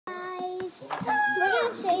We're going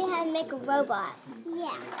to show you how to make a robot.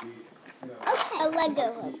 Yeah. Okay. A Lego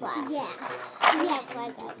robot. Yeah. Yes.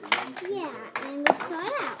 Legos. Yeah, and we'll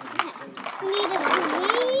start out. Okay. We need a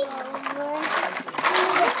three.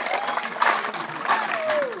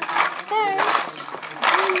 First,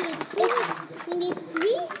 we need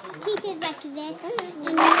 3 pieces like this,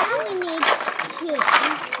 and now we need 2.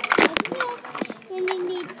 Like this, and we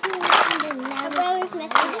need 2, and then now My brother's messing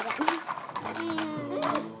it up. And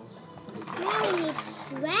now we need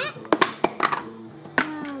straps.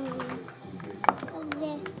 Of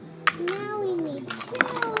this. Now we need 2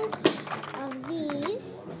 of these.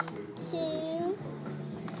 2.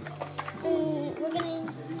 We're gonna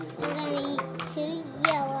need 2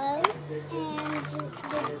 yellows.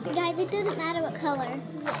 And guys, it doesn't matter what color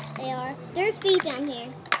they are. There's feet down here.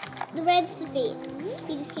 The red's the feet.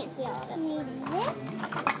 You just can't see all of it. We need this.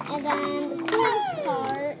 And then the coolest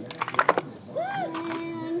part.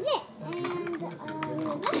 And it. And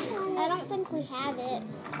this one. I don't think we have it.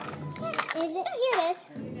 Is it? Here it is.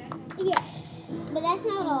 Yes. But that's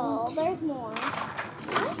not all. There's more.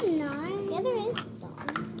 There's not. Yeah, there is.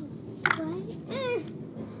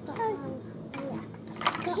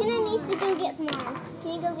 Kenna needs to go get some arms.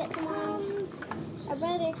 Can you go get some arms? Our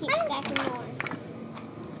brother keeps stacking more.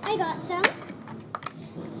 I got some.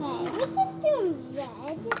 Okay, let's just do red.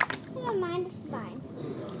 I don't mind, it's fine.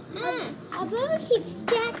 Our brother keeps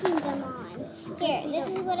stacking them on. Here, this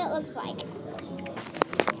is what it looks like.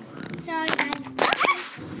 Sorry, guys.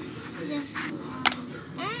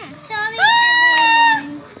 Sorry,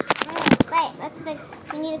 everyone. Wait, let's fix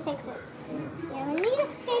it. We need to fix it. Yeah, we need to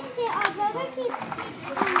fix it. Our brother keeps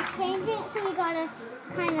changing it, so we gotta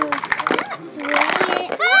kind of destroy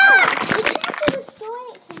it. We just have to destroy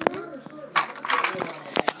it, Kenna.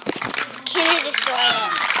 Kenna destroyed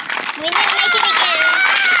it. We need to make it again.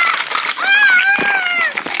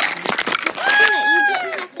 Kenna, you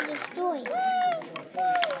didn't have to destroy it.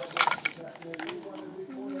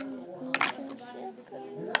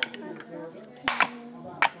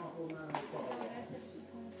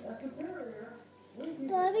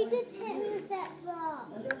 Bobby just hit me with that ball.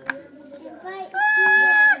 Right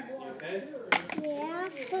here. Yeah,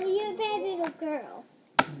 well, you're a bad little girl.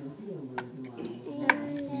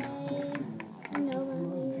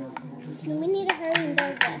 We need to hurry and do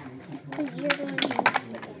this, because you're going to.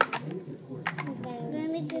 Let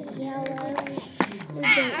me do yellow.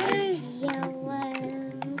 Yellow.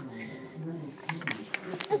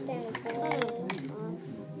 Then blue.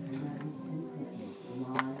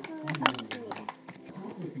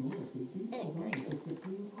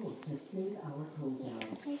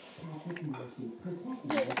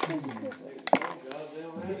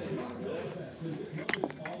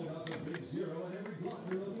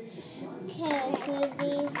 Okay, let's move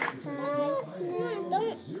these aside.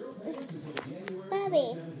 Don't. Bobby,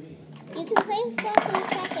 you can play with balls in a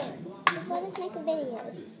second. Just let us make a video.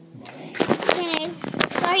 Okay,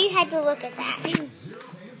 sorry you had to look at that.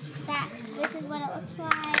 This is what it looks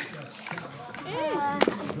like.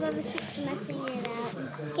 Bobby keeps messing it up.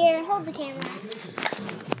 Here, hold the camera.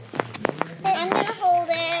 I'm going to hold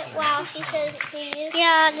it while she shows it to you.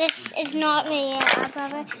 Yeah, this is not me. Our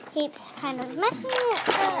brother keeps kind of messing it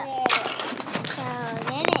up. So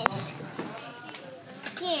there it is.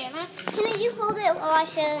 Here, can you hold it while I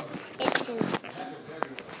show it to you?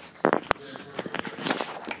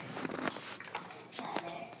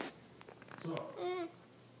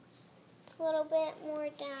 It's a little bit more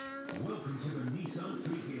down. Welcome to the Nissan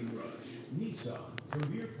Free Game Rush. Nissan,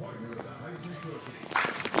 premier partner of the Heisman Trophy.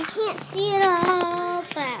 You can't see it all,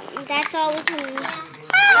 but that's all we can.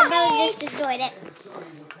 Our brother just destroyed it.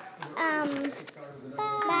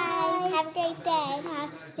 Bye. Have a great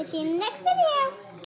day. See you in the next video.